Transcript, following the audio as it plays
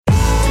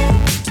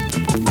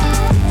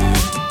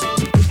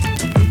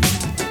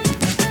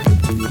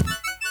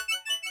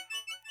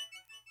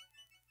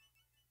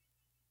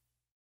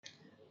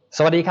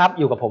สวัสดีครับ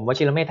อยู่กับผมว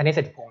ชิรเมธ ธเนศ เศ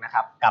รษฐพงศ์นะค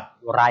รับกับ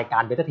รายกา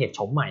ร Better Trade โฉ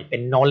มใหม่เป็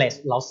น knowledge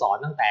เราสอน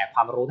ตั้งแต่คว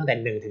ามรู้ตั้งแต่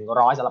1ถึง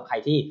100สำหรับใคร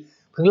ที่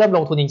เพิ่งเริ่มล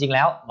งทุนจริงๆแ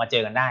ล้วมาเจ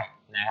อกันได้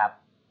นะครับ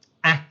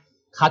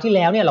คราวที่แ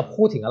ล้วเนี่ยเรา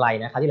พูดถึงอะไร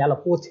นะคราวที่แล้วเรา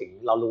พูดถึง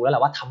เรารู้แล้วแหล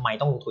ะว่าทำไม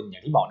ต้องลงทุนอย่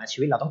างที่บอกนะชี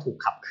วิตเราต้องถูก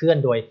ขับเคลื่อน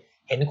โดย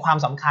เห็นความ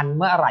สำคัญ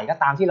เมื่อไหร่ก็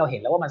ตามที่เราเห็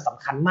นแล้วว่ามันส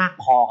ำคัญมาก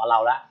พอกับเรา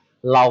แล้ว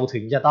เราถึ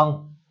งจะ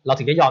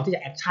ยอมที่จ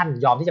ะแอคชั่น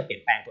ยอมที่จะเปลี่ย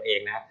นแปลงตัวเอง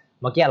นะ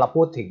เมื่อกี้เรา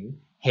พูดถึง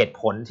เหตุ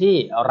ผลที่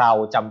เรา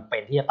จำเป็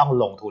นที่จะต้อง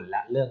ลงทุนแล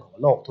ะเรื่องของ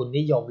โลกทุน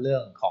นิยมเรื่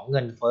องของเ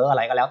งินเฟ้ออะไ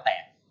รก็แล้วแต่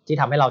ที่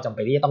ทำให้เราจำเ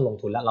ป็นที่จะต้องลง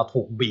ทุนและเรา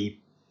ถูกบีบ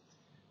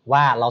ว่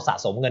าเราสะ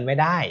สมเงินไม่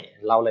ได้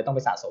เราเลยต้องไป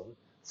สะสม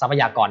ทรัพ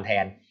ยากรแท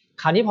น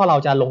คราวนี้พอเรา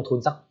จะลงทุน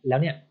สักแล้ว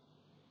เนี่ย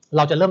เ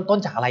ราจะเริ่มต้น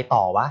จากอะไร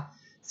ต่อวะ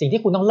สิ่ง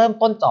ที่คุณต้องเริ่ม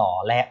ต้นต่อ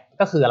และ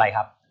ก็คืออะไรค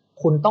รับ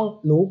คุณต้อง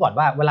รู้ก่อน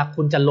ว่าเวลา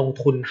คุณจะลง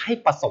ทุนให้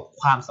ประสบ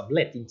ความสำเ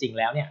ร็จจริงๆ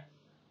แล้วเนี่ย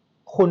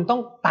คุณต้อ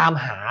งตาม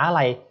หาอะไ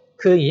ร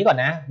คืออย่างนี้ก่อน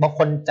นะบางค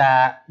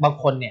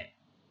นเนี่ย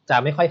จ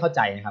ะไม่ค่อยเข้าใ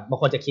จนะครับบาง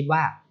คนจะคิดว่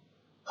า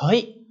เฮ้ย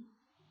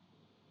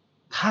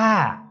ถ้า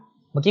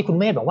เมื่อกี้คุณ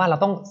เมธบอกว่าเรา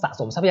ต้องสะ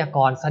สมทรัพยาก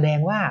รแสดง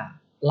ว่า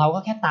เราก็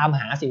แค่ตาม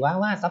หาสิ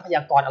ว่าทรัพย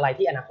ากรอะไร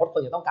ที่อนาคตค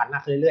นจะต้องการมา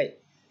กขึ้นเรื่อย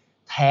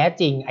ๆแท้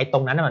จริงไอ้ตร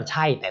งนั้นมันใ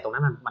ช่แต่ตรง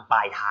นั้นมันปล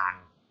ายทาง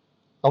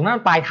ตรงนั้นมั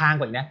นปลายทาง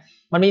ก่อนนะ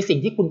มันมีสิ่ง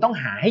ที่คุณต้อง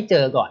หาให้เจ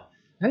อก่อน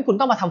งั้นคุณ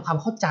ต้องมาทำความ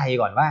เข้าใจ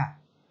ก่อนว่า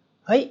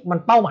เฮ้ยมัน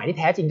เป้าหมายที่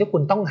แท้จริงที่คุ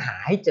ณต้องหา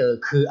ให้เจอ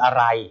คืออะไ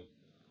ร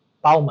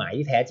เป้าหมาย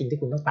ที่แท้จริงที่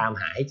คุณต้องตาม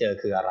หาให้เจอ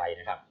คืออะไร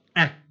นะครับ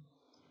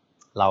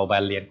เราไป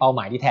เรียนเป้าหม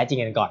ายที่แท้จริง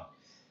กันก่อน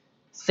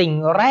สิ่ง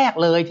แรก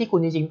เลยที่คุณ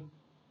จริง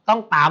ๆต้อง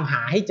ตามห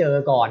าให้เจอ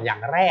ก่อนอย่า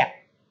งแรก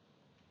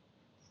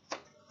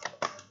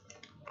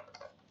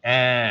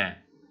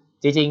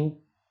จริง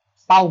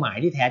ๆเป้าหมาย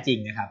ที่แท้จริง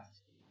นะครับ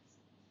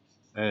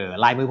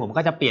ลายมือผม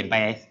ก็จะเปลี่ยนไป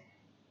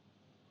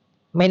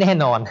ไม่แน่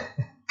นอน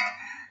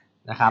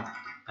นะครับ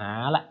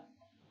ละ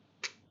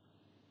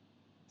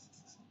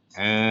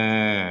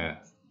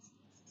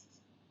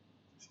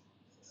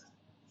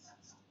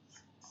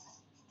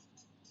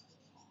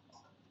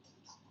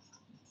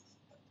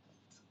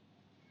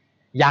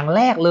อย่างแ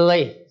รกเลย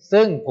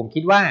ซึ่งผม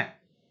คิดว่า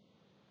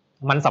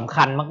มันสำ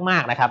คัญมา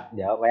กๆนะครับเ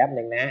ดี๋ยวแวบ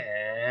นึงนะ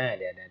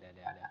เดี๋ยว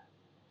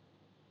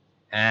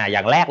อย่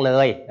างแรกเล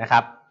ยนะครั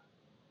บ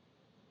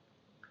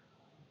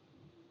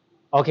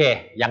โอเค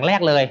อย่างแร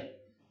กเลย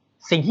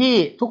สิ่งที่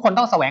ทุกคน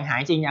ต้องแสวงหา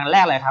จริงอย่างแร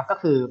กเลยครับก็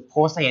คือ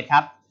process ค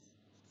รับ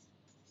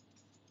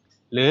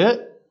หรือ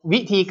วิ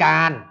ธีก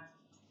าร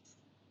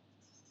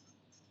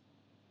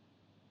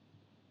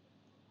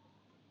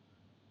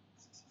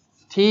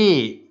ที่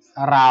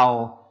เรา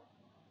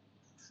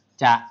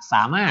จะส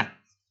ามารถ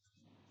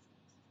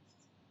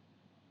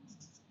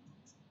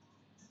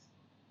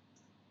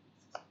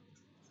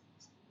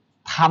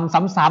ทำ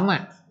ซ้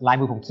ำๆลาย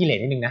มือผมขี้เหร่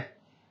นิดนึงนะ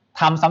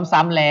ทำ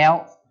ซ้ำๆแล้ว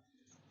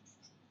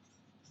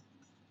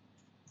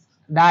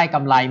ได้ก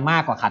ำไรมา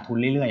กกว่าขาดทุน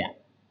เรื่อย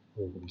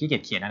ๆผมขี้เกี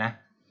ยจเขียนนะ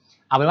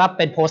เอาเป็นว่าเ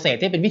ป็นโปรเซส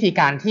ที่เป็นวิธี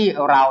การที่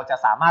เราจะ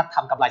สามารถท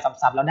ำกำไร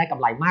ซ้ำๆแล้วได้กำ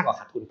ไรมากกว่า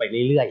ขาดทุนไป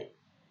เรื่อย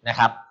ๆนะค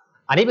รับ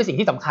อันนี้เป็นสิ่ง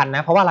ที่สำคัญน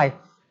ะเพราะว่าอะไร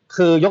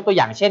คือยกตัวอ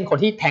ย่างเช่นคน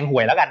ที่แทงห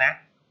วยแล้วกันนะ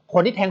ค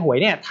นที่แทงหวย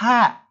เนี่ยถ้า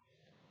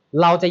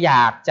เราจะอย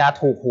ากจะ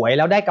ถูกหวยแ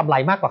ล้วได้กำไร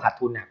มากกว่าขาด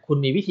ทุนคุณ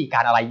มีวิธีกา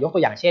รอะไรยกตั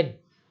วอย่างเช่น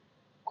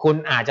คุณ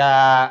อาจจะ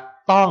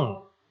ต้อง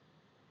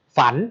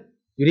ฝัน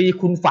อยู่ดี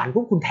ๆคุณฝัน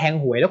ปุ๊บคุณแทง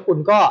หวยแล้วคุณ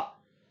ก็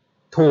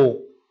ถูก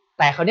แ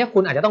ต่คราวนี้คุ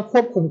ณอาจจะต้องค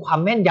วบคุมความ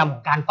แม่นยำข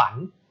องการฝัน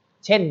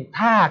เช่น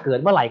ถ้าเกิด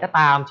เมื่อไหร่ก็ต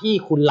ามที่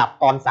คุณหลับ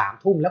ตอน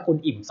3 ทุ่มแล้วคุณ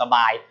อิ่มสบ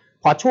าย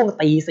พอช่วง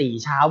ตี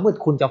 4เช้ามืด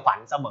คุณจะฝัน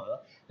เสมอ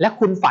และ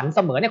คุณฝันเส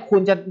มอเนี่ยคุ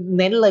ณจะ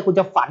เน้นเลยคุณ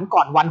จะฝันก่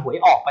อนวันหวย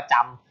ออกประจ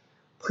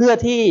ำเพื่อ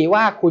ที่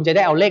ว่าคุณจะไ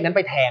ด้เอาเลขนั้นไ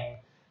ปแทง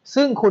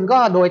ซึ่งคุณก็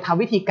โดยท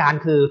ำวิธีการ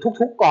คือ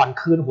ทุกๆก่อน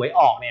คืนหวย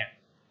ออกเนี่ย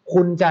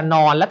คุณจะน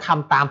อนและท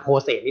ำตามโปร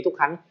เซสนี้ทุก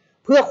ครั้ง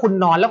เพื่อคุณ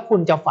นอนแล้วคุ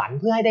ณจะฝัน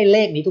เพื่อให้ได้เล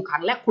ขนี้ทุกครั้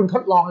งและคุณท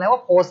ดลองแล้วว่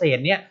าโปรเซส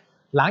เนี่ย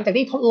หลังจาก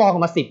ที่ทดลอง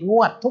มา10 ง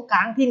วดทุกค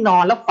รั้งที่นอ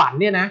นแล้วฝัน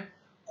เนี่ยนะ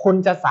คุณ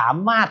จะสา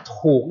มารถ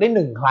ถูกได้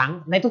1ครั้ง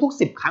ในทุก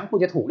ๆ10 ครั้งคุณ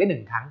จะถูกได้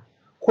1ครั้ง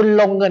คุณ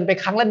ลงเงินไป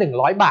ครั้งละ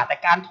100 บาทแต่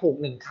การถูก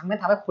1ครั้งนั้น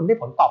ทำให้คุณได้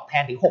ผลตอบแท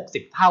นถึง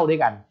60 เท่าด้วย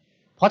กัน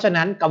เพราะฉะ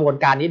นั้นกระบวน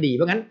การนี้ดีเ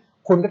พราะงั้น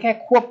คุณก็แค่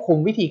ควบคุม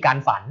วิธีการ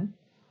ฝัน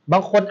บา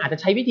งคนอาจจะ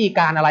ใช้วิธีก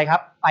ารอะไรครั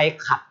บไป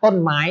ขัดต้น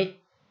ไม้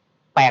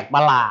แปลกปร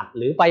ะหลาดห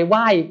รือไปไห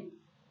ว้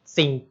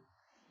สิ่ง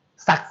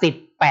ศักดิ์สิท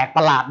ธิ์แปลกป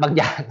ระหลาดบาง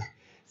อย่าง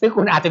ซึ่ง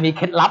คุณอาจจะมีเ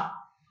คล็ดลับ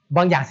บ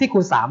างอย่างที่คุ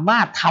ณสามา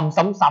รถทำ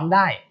ซ้ำๆไ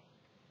ด้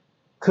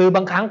คือบ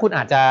างครั้งคุณอ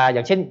าจจะอ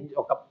ย่างเช่น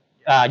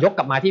ยกก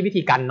ลับมาที่วิ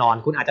ธีการนอน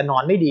คุณอาจจะนอ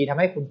นไม่ดีทำ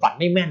ให้คุณฝัน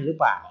ไม่แม่นหรือ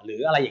เปล่าหรือ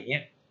อะไรอย่างเงี้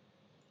ย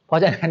เพรา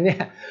ะฉะนั้นเนี่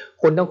ย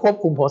คุณต้องควบ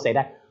คุมโปรเซสไ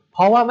ด้เพ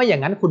ราะว่าไม่อย่า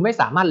งนั้นคุณไม่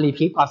สามารถรี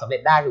พีทความสำเร็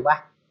จได้ถูกป่ะ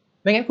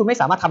ไม่งั้นคุณไม่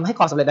สามารถทำให้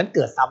ความสำเร็จนั้นเ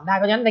กิดซ้ำได้เ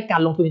พราะฉะนั้นในกา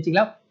รลงทุนจริงๆแ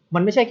ล้วมั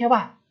นไม่ใช่แค่ว่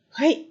าเ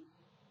ฮ้ย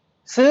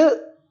ซื้อ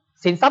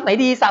สินทรัพย์ไหน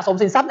ดีสะสม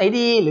สินทรัพย์ไหน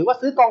ดีหรือว่า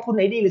ซื้อกองทุนไ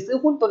หนดีหรือซื้อ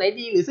หุ้นตัวไหน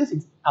ดีหรือซื้อสิน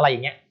อะไรอย่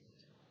างเงี้ย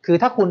คือ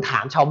ถ้าคุณถา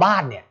มชาวบ้า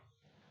นเนี่ย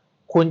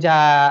คุณจะ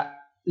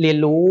เรียน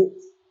รู้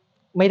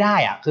ไม่ได้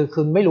คื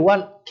อไม่รู้ว่า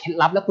เคล็ด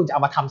ลับแล้วคุณจะเอ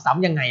ามาทำซ้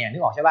ำยังไงนึ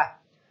กออกใช่ป่ะ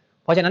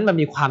เพราะฉะนั้นมัน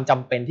มีความจ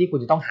ำเป็นที่คุณ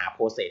จะต้องหาโป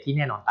รเซสที่แ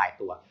น่นอนตาย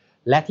ตัว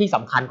และที่ส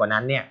ำคัญกว่า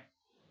นั้นเนี่ย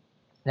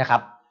นะครั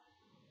บ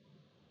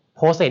โป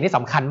รเซสนี่ส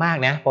ำคัญมาก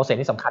นะโปรเซส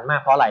นี่สำคัญมาก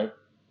เพราะอะไร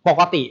ป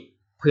กติ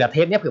เผื่อเท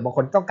ปเนี่ยเผื่อบางค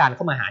นต้องการเ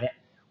ข้ามาหาเนี่ย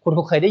คุณ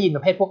เคยได้ยินป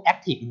ระเภทพวก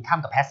active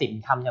income กับ passive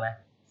income ใช่ไหม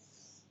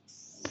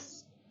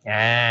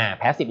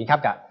passive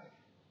income กับ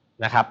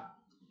นะครับ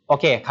โอ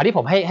เคคราวที่ผ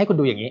มให้คุณ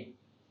ดูอย่างนี้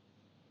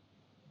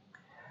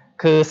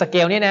คือสเก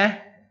ลนี่นะ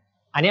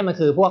อันนี้มัน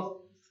คือพวก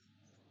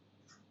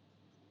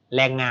แ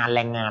รงงาน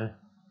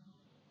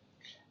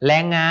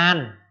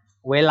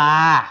เวลา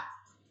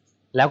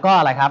แล้วก็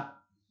อะไรครับ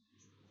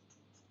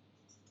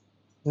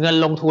เงิน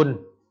ลงทุน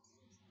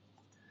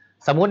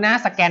สมมุตินะ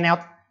สเกลแ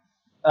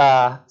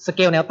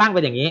นวตั้งเป็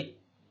นอย่างนี้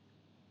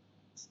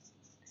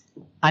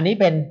อันนี้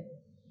เป็น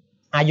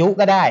อายุ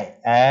ก็ได้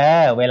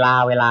เวล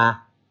า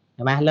ใ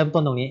ช่ไหมเริ่มต้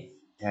นตรงนี้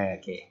โอ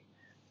เค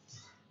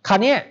คราว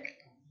นี้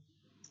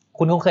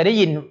คุณคงเคยได้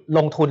ยินล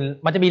งทุน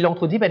มันจะมีลง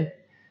ทุนที่เป็น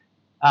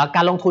ก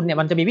ารลงทุนเนี่ย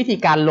มันจะมีวิธี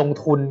การลง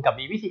ทุนกับ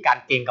มีวิธีการ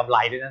เก็งกำไร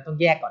ด้วยนะต้อง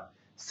แยกก่อน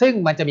ซึ่ง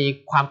มันจะมี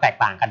ความแตก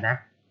ต่างกันนะ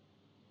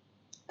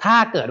ถ้า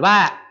เกิดว่า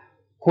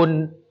คุณ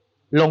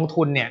ลง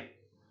ทุนเนี่ย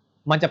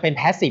มันจะเป็น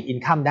passive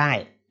income ได้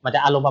มันจะ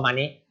อารมณ์ประมาณ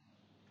นี้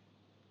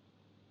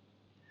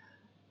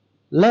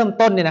เริ่ม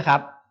ต้นเนี่ยนะครั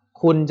บ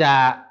คุณจะ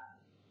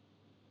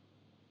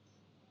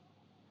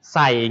ใ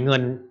ส่เงิ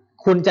น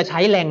คุณจะใช้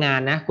แรงงาน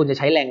นะคุณจะใ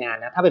ช้แรงงาน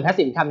นะถ้าเป็น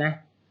passive income นะ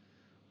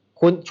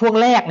คุณช่วง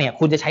แรกเนี่ย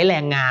คุณจะใช้แร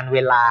งงานเว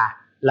ลา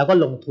แล้วก็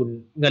ลงทุน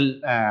เงิน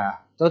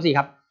โทษทีค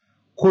รับ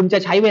คุณจะ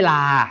ใช้เวลา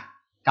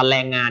กับแร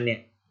งงานเนี่ย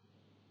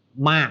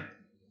มาก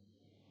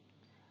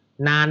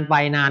นานไป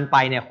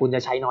เนี่ยคุณจะ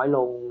ใช้น้อยล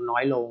ง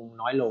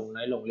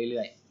เ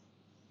รื่อย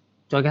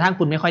ๆจนกระทั่ง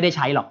คุณไม่ค่อยได้ใ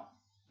ช้หรอก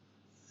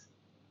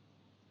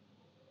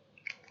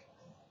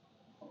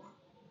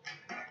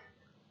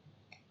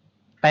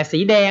แต่สี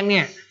แดงเ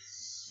นี่ย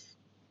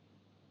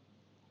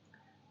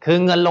คือ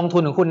เงินลงทุ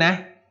นของคุณนะ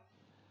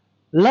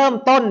เริ่ม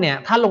ต้นเนี่ย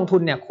ถ้าลงทุ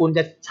นเนี่ยคุณจ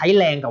ะใช้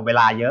แรงกับเว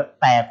ลาเยอะ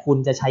แต่คุณ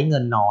จะใช้เงิ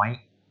นน้อย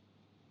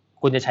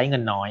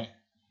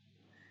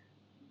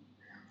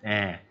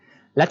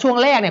และช่วง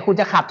แรกเนี่ยคุณ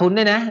จะขาดทุน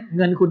ด้วยนะเ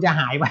งินคุณจะ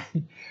หายไป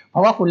เพรา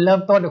ะว่าคุณเริ่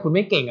มต้นคุณไ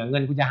ม่เก่งเงิ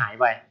นคุณจะหาย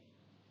ไป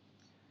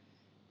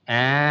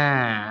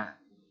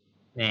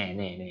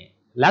นี่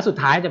แล้วสุด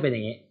ท้ายจะเป็นอย่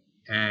างนี้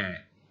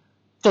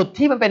จุด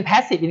ที่มันเป็น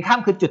passive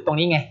income คือจุดตรง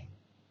นี้ไง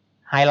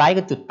ไฮไลท์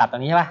คือจุดตัดตร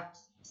งนี้ใช่ป่ะ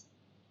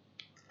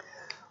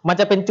มัน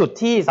จะเป็นจุด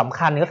ที่สำ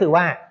คัญก็คือ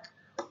ว่า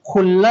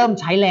คุณเริ่ม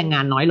ใช้แรงงา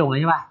นน้อยลงแล้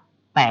วใช่ป่ะ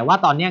แต่ว่า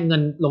ตอนนี้เงิ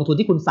นลงทุน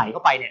ที่คุณใส่เข้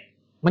าไปเนี่ย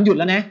มันหยุด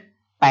แล้วนะ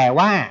แต่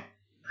ว่า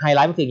ไฮไล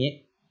ท์มันคืออย่างนี้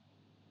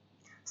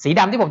สี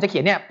ดำที่ผมจะเขี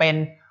ยนเนี่ยเป็น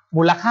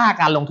มูลค่า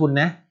การลงทุน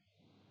นะ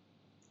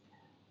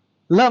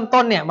เริ่ม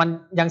ต้นเนี่ยมัน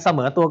ยังเสม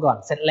อตัวก่อน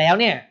เสร็จแล้ว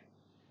เนี่ย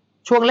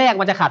ช่วงแรก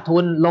มันจะขาดทุ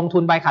นลงทุ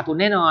นไปขาดทุน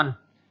แน่นอน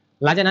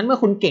หลังจากนั้นเมื่อ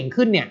คุณเก่ง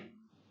ขึ้นเนี่ย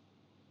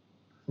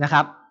นะค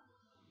รับ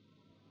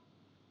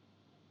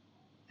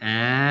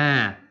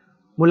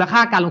มูลค่า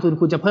การลงทุน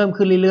คุณจะเพิ่ม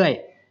ขึ้นเรื่อย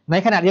ๆใน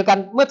ขณะเดียวกัน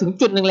เมื่อถึง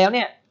จุดหนึ่งแล้วเ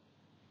นี่ย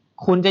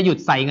คุณจะหยุด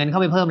ใส่เงินเข้า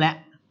ไปเพิ่มแล้ว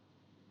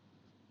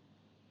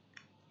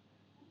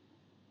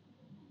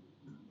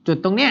จุด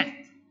ตรงเนี้ย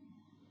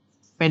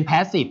เป็นแพ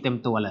สซีฟเต็ม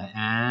ตัวเลย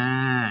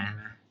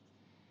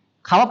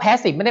คำว่าแพส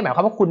ซีฟไม่ได้หมายคว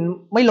ามว่าคุณ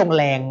ไม่ลง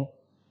แรง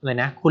เลย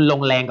นะคุณล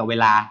งแรงกับเว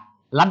ลา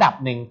ระดับ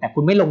หนึ่งแต่คุ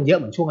ณไม่ลงเยอะ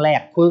เหมือนช่วงแรก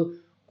คือ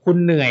คุณ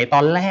เหนื่อยต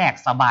อนแรก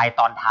สบาย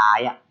ตอนท้าย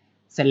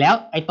เสร็จแล้ว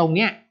ไอ้ตรงเ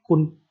นี้ย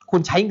คุ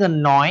ณใช้เงิน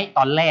น้อยต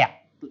อนแรก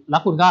แล้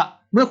วคุณก็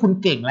เมื่อคุณ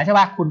เก่งแล้วใช่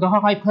ป่ะคุณก็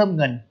ค่อยๆเพิ่ม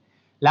เงิน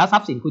แล้วทรั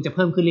พย์สินคุณจะเ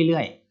พิ่มขึ้นเรื่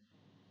อย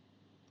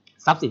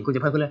ๆทรัพย์สินคุณจ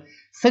ะเพิ่มขึ้นเรื่อย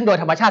ซึ่งโดย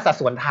ธรรมชาติสัด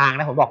ส่วนทาง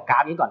นะผมบอกกรา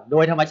ฟนี้ก่อนโด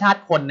ยธรรมชาติ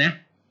คนนะ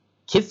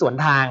คิดสวน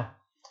ทาง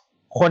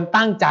คน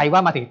ตั้งใจว่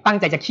ามาถึงตั้ง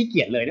ใจจะขี้เ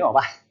กียจเลยได้บอก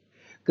ว่า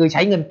คือใ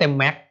ช้เงินเต็ม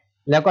แม็ก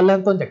แล้วก็เริ่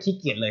มต้นจากขี้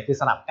เกียจเลยคือ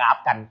สลับกราฟ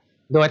กัน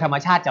โดยธรรม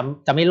ชาติ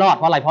จะไม่รอดเ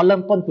พราะอะไรเพราะเริ่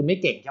มต้นคุณไม่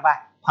เก่งใช่ป่ะ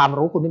ความ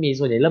รู้คุณไม่มี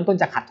ส่วนใหญ่เริ่มต้น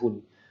จะขาดทุน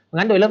เพราะ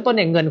งั้นโดยเริ่มต้นเ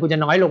นี่ยเงินคุณจะ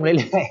น้อยลงเ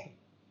รื่อย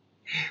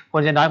ๆค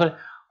นจะน้อย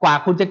กว่า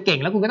คุณจะเก่ง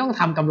แล้วคุณก็ต้อง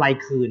ทำกำไร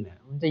คืน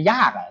มันจะย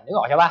ากนึกอ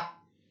อกใช่ป่ะ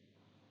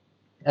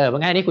เพรา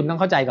ะงั้นอันนี้คุณต้อง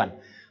เข้าใจก่อน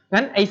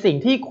งั้นไอสิ่ง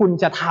ที่คุณ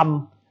จะท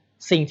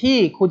ำสิ่งที่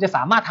คุณจะส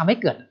ามารถทำให้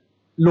เกิด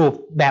ลูป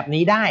แบบ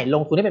นี้ได้ล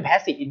งทุนให้เป็น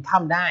passive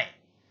income ได้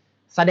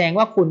แสดง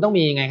ว่าคุณต้อง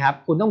มีไงครับ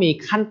คุณต้องมี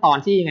ขั้นตอน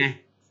ที่ไง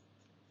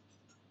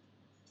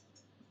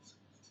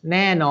แ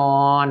น่น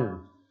อน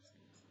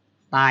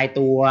ตาย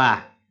ตัว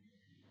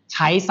ใ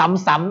ช้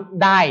ซ้ำ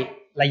ๆได้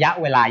ระยะ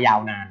เวลายาว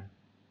นาน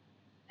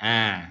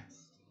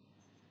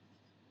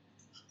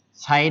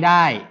ใช้ไ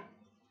ด้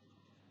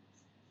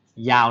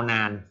ยาวน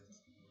าน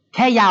แ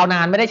ค่ยาวนา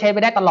นไม่ได้ใช้ไป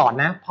ได้ตลอด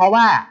นะเพราะ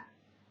ว่า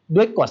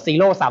ด้วยกฎซี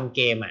โร่ซัมเ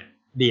กม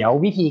เดี๋ยว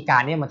วิธีกา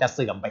รนี้มันจะเ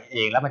สื่อมไปเอ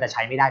งแล้วมันจะใ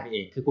ช้ไม่ได้ไปเอ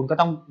งคือคุณก็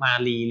ต้องมา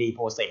รีโ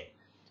ปรเซส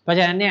เพราะฉ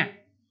ะนั้นเนี่ย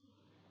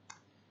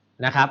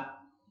นะครับ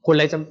คุณ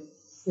เลยจะ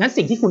งั้น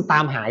สิ่งที่คุณตา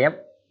มหา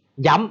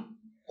ย้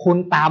ำคุณ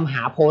ตามห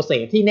าโปรเซ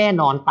สที่แน่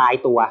นอนตาย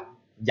ตัว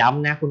ย้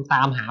ำนะคุณต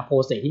ามหาโปร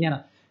เซสที่แน่นอ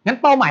นงั้น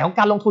เป้าหมายของ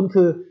การลงทุน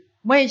คือ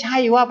ไม่ใช่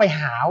ว่าไป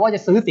หาว่าจะ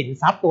ซื้อสิน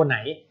ทรัพย์ตัวไหน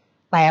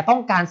แต่ต้อ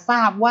งการทร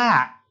าบว่า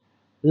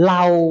เร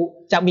า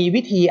จะมี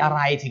วิธีอะไร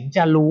ถึงจ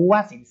ะรู้ว่า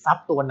สินทรัพ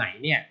ย์ตัวไหน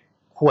เนี่ย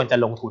ควรจะ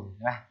ลงทุน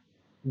นะ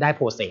ได้โ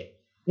ปรเซส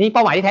นี่เป้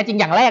าหมายที่แท้จริง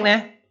อย่างแรกนะ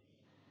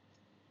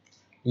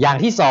อย่าง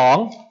ที่สอง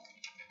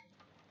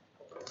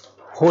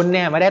คุณเ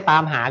นี่ยไม่ได้ตา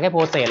มหาแค่โป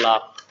รเซสหรอ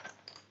ก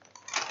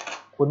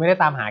คุณไม่ได้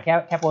ตามหา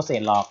แค่โปรเซ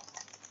สหรอก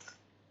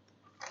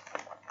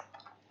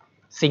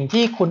สิ่ง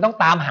ที่คุณต้อง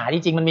ตามหาจ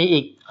ริงๆมันมีอี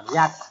กขออนุญ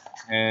าต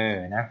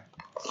นะ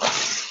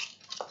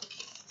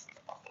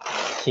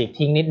ฉีก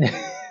ทิ้งนิดนึง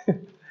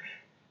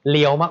เ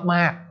ลียวม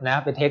ากๆนะ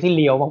เป็นเทปที่เ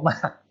ลียวมา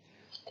ก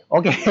ๆโอ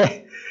เค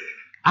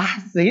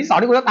สิ่งที่สอง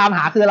ที่คุณต้องตามห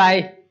าคืออะไร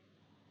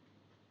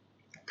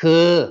คื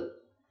อ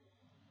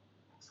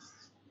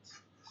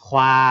คว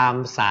าม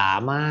สา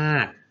มา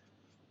รถ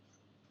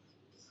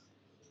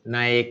ใน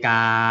ก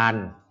าร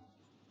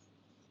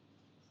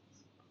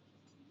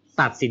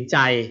ตัดสินใจ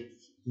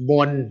บ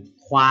น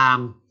ความ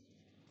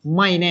ไ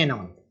ม่แน่นอ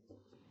น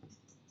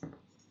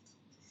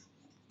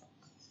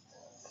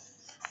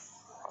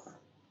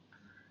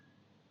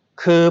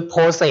คือโปร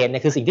เซสเนี่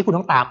ยคือสิ่งที่คุณ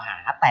ต้องตามหา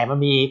แต่มัน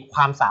มีคว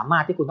ามสามา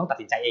รถที่คุณต้องตัด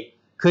สินใจเอง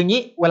คืออย่าง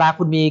นี้เวลา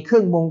คุณมีเครื่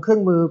อง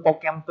มือโปร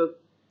แกรม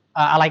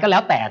อะไรก็แล้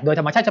วแต่โดย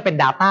ธรรมชาติจะเป็น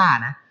Data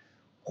นะ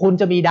คุณ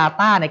จะมี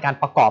Data ในการ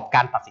ประกอบก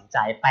ารตัดสินใจ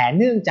แต่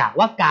เนื่องจาก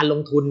ว่าการล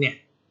งทุนเนี่ย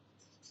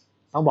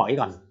ต้องบอกอีก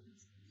ก่อน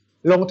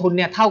ลงทุนเ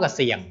นี่ยเท่ากับเ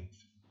สี่ยง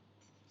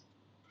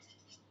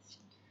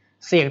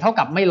เท่า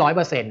กับไม่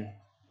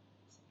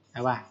100%ใ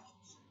ช่ป่ะ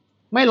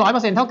ไม่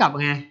 100% เท่ากับ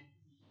ไง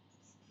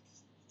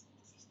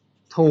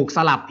ถูกส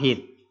ลับผิด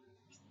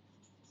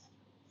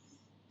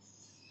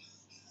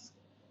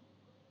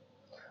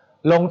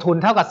ลงทุน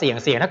เท่ากับเสี่ยง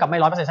เท่ากับไม่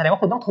 100% แสดงว่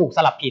าคุณต้องถูกส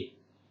ลับผิด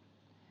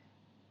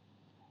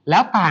แล้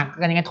วต่าง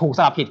กันยังไงถูกส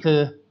ลับผิดคือ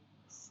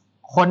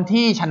คน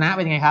ที่ชนะเ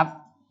ป็นยังไงครับ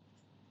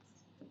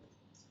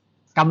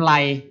กำไร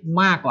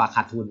มากกว่าข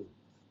าดทุน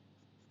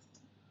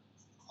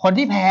คน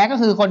ที่แพ้ก็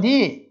คือคนที่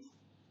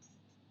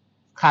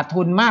ขาด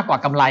ทุนมากกว่า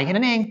กำไรแค่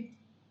นั้นเอง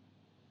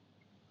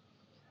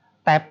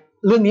แต่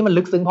เรื่องนี้มัน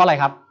ลึกซึ้งเพราะอะไร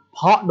ครับเพ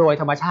ราะโดย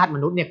ธรรมชาติม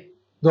นุษย์เนี่ย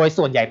โดย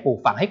ส่วนใหญ่ปลูก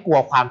ฝังให้กลัว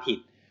ความผิด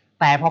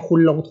แต่พอคุณ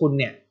ลงทุน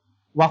เนี่ย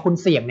ว่าคุณ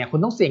เสี่ยงเนี่ยคุณ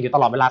ต้องเสี่ยงอยู่ต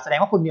ลอดเวลาแสดง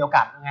ว่าคุณมีโอก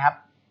าสนะครับ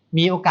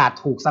มีโอกาส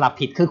ถูกสลับ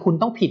ผิดคือคุณ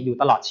ต้องผิดอยู่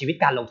ตลอดชีวิต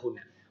การลงทุน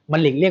มัน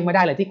หลีกเลี่ยงไม่ไ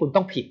ด้เลยที่คุณต้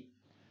องผิด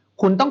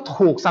คุณต้อง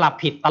ถูกสลับ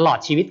ผิดตลอด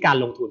ชีวิตการ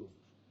ลงทุน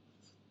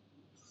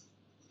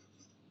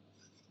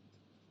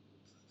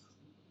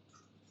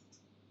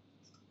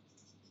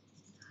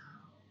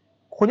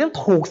คุณต้อง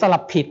ถูกสลั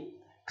บผิด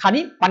คราว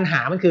นี้ปัญหา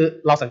มันคือ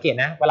เราสังเกต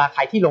นะเวลาใค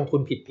รที่ลงทุ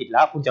นผิดแล้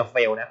วคุณจะเฟ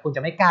ลนะคุณจ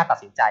ะไม่กล้าตัด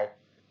สินใจ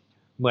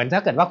เหมือนถ้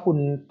าเกิดว่าคุณ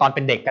ตอนเ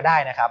ป็นเด็กก็ได้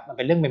นะครับมันเ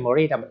ป็นเรื่องเมมโม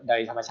รีโดย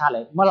ธรรมชาติเล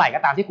ยเมื่อไหร่ก็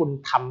ตามที่คุณ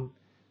ท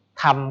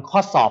ำข้อ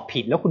สอบ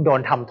ผิดแล้วคุณโด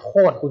นทำโท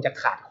ษคุณจะ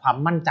ขาดความ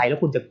มั่นใจแล้ว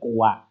คุณจะกลั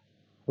ว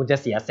คุณจะ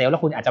เสียเซลล์แล้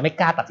วคุณอาจจะไม่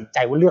กล้าตัดสินใจ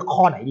ว่าเลือก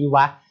ข้อไหนดีว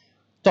ะ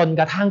จน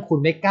กระทั่งคุณ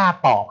ไม่กล้า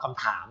ตอบค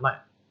ำถาม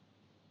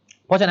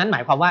เพราะฉะนั้นหม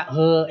ายความว่า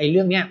ไอ้เ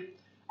รื่องเนี้ย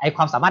ไอ้ค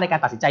วามสามารถในการ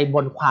ตัดสินใจบ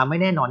นความไม่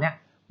แน่นอนเนี่ย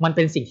มันเ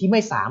ป็นสิ่งที่ไ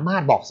ม่สามาร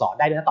ถบอกสอน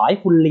ได้ด้วยนะต่อให้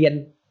คุณเรียน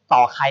ต่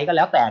อใครก็แ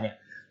ล้วแต่เนี่ย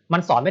มั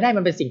นสอนไม่ได้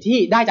มันเป็นสิ่งที่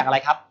ได้จากอะไร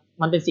ครับ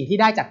มันเป็นสิ่งที่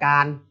ได้จากกา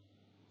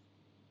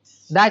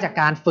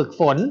รฝึก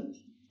ฝน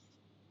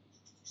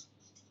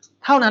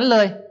เท่านั้นเล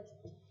ย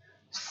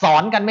สอ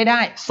นกันไม่ได้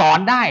สอน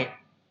ได้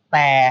แ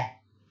ต่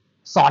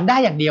สอนได้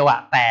อย่างเดียว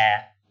แต่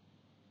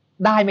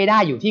ได้ไม่ได้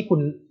อยู่ที่คุณ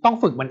ต้อง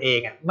ฝึกมันเอง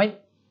ไ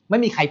ม่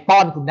มีใครป้อ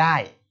นคุณได้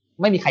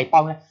ไม่มีใครป้อ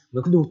นเหมือ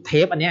นคุณดูเท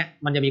ปอันเนี้ย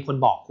มันจะมีคน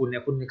บอกคุณเนี่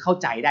ยคุณเข้า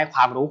ใจได้คว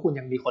ามรู้คุณ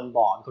ยังมีคนบ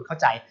อกคุณเข้า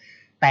ใจ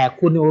แต่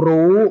คุณ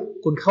รู้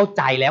คุณเข้าใ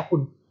จแล้วคุ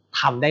ณ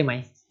ทำได้ไหม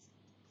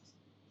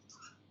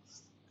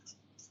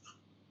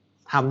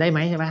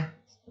ใช่ไหม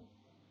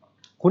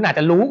คุณอาจจ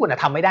ะรู้คุณอาจจ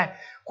ะทำไม่ได้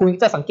คุณ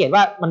จะสังเกตว่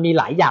ามันมี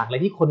หลายอย่างเล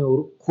ยที่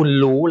คุณ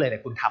รู้เลยแต่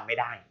คุณทำไม่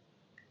ได้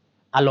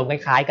อารมณ์ค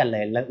ล้ายๆกันเล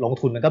ยลง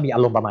ทุนมันก็มีอา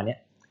รมณ์ประมาณนี้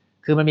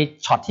คือมันมี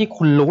ช็อตที่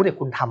คุณรู้แต่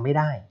คุณทำไม่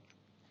ได้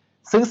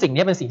ซึ่งสิ่ง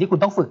นี้เป็นสิ่งที่คุณ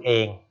ต้องฝึกเอ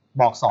ง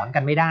บอกสอนกั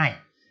นไม่ได้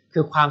คื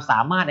อความสา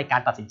มารถในกา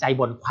รตัดสินใจ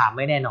บนความไ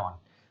ม่แน่นอน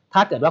ถ้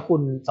าเกิดว่าคุ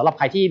ณสำหรับใ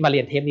ครที่มาเรี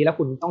ยนเทปนี้แล้ว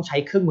คุณต้องใช้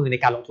เครื่องมือใน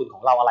การลงทุนขอ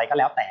งเราอะไรก็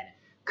แล้วแต่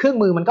เครื่อง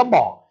มือมันก็บ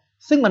อก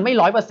ซึ่งมันไม่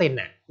100%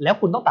น่ะแล้ว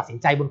คุณต้องตัดสิน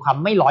ใจบนความ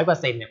ไม่100%เ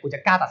นี่ยคุณจะ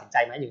กล้าตัดสินใจ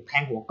ไหมอย่างแท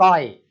งหัวก้อ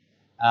ย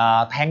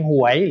แทงห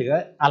วยหรือ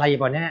อะไร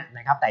แบบนี้น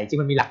ะครับแต่จริง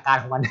มันมีหลักการ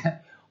ของมัน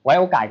ไว้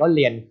โอกาสก็เ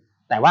รียน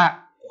แต่ว่า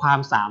ความ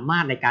สามา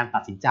รถในการตั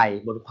ดสินใจ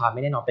บนความไ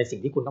ม่แน่นอนเป็นสิ่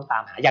งที่คุณต้องตา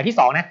มหาอย่างที่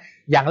2นะ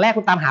อย่างแรก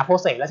คุณตามหาโปร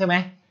เซสแล้วใช่ไหม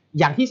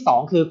อย่างที่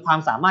2คือความ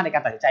สามารถในกา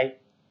รตัดสินใจ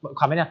บนค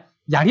วามไม่แน่นอน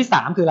อย่างที่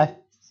3คืออะไร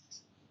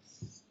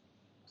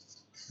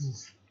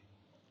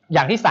อ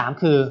ย่างที่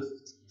3คือ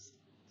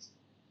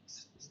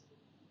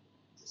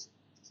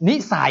นิ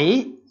สัย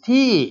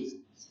ที่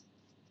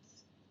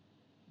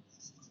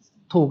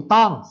ถูก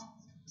ต้อง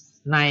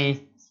ใน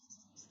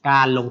ก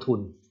ารลงทุน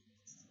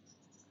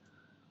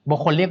บาง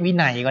คนเรียกวิ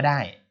นัยก็ได้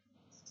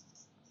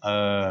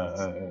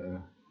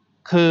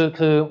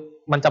คือ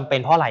มันจำเป็น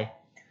เพราะอะไร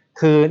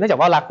คือเนื่องจาก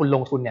ว่าเวลาคุณล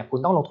งทุนเนี่ยคุณ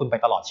ต้องลงทุนไป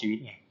ตลอดชีวิต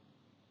ไง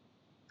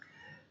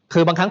คื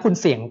อบางครั้งคุณ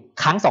เสี่ยง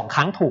ครั้ง2ค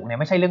รั้งถูกเนี่ย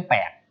ไม่ใช่เรื่องแปล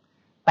ก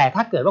แต่ถ้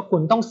าเกิดว่าคุ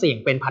ณต้องเสี่ยง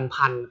เป็น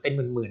พันๆเป็นห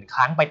มื่นๆค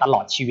รั้งไปตล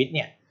อดชีวิตเ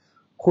นี่ย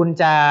คุณ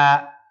จะ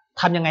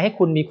ทำยังไงให้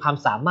คุณมีความ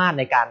สามารถ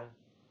ในการ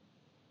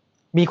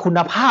มีคุณ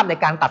ภาพใน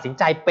การตัดสิน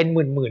ใจเป็นห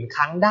มื่นๆค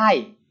รั้งไ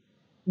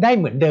ด้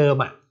เหมือนเดิม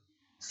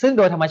ซึ่งโ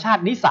ดยธรรมชา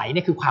ตินิสัยเ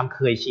นี่ยคือความเค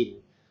ยชิน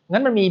งั้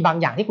นมันมีบาง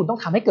อย่างที่คุณต้อง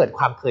ทำให้เกิดค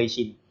วามเคย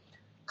ชิน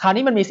คราว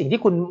นี้มันมีสิ่ง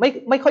ที่คุณ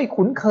ไม่ค่อย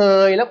คุ้นเค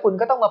ยแล้วคุณ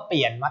ก็ต้องมาเป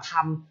ลี่ยนมาท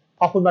ำพ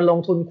อคุณมาลง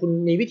ทุนคุณ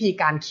มีวิธี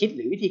การคิดห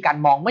รือวิธีการ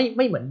มองไ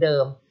ม่เหมือนเดิ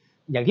ม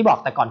อย่างที่บอก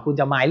แต่ก่อนคุณ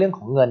จะมายเรื่องข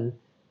องเงิน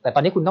แต่ตอ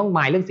นนี้คุณต้องม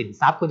ายเรื่องสิน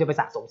ทรัพย์คุณจะไป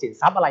สะสมสิน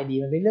ทรัพย์อะไรดี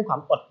มันเป็นเรื่องควา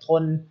มอดท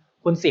น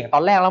คุณเสี่ยงตอ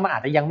นแรกแล้วมันอา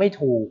จจะยังไม่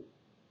ถูก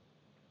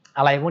อ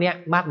ะไรพวกนี้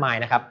มากมาย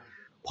นะครับ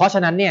เพราะฉ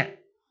ะนั้นเนี่ย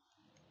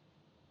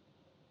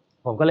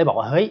ผมก็เลยบอก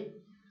ว่าเฮ้ย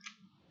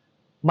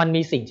มัน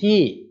มีสิ่งที่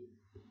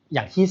อ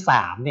ย่างที่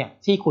3เนี่ย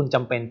ที่คุณจ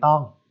ำเป็นต้อ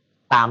ง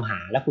ตามหา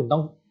และคุณต้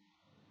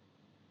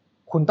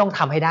องท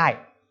ำให้ได้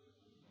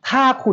ถ้าคุณ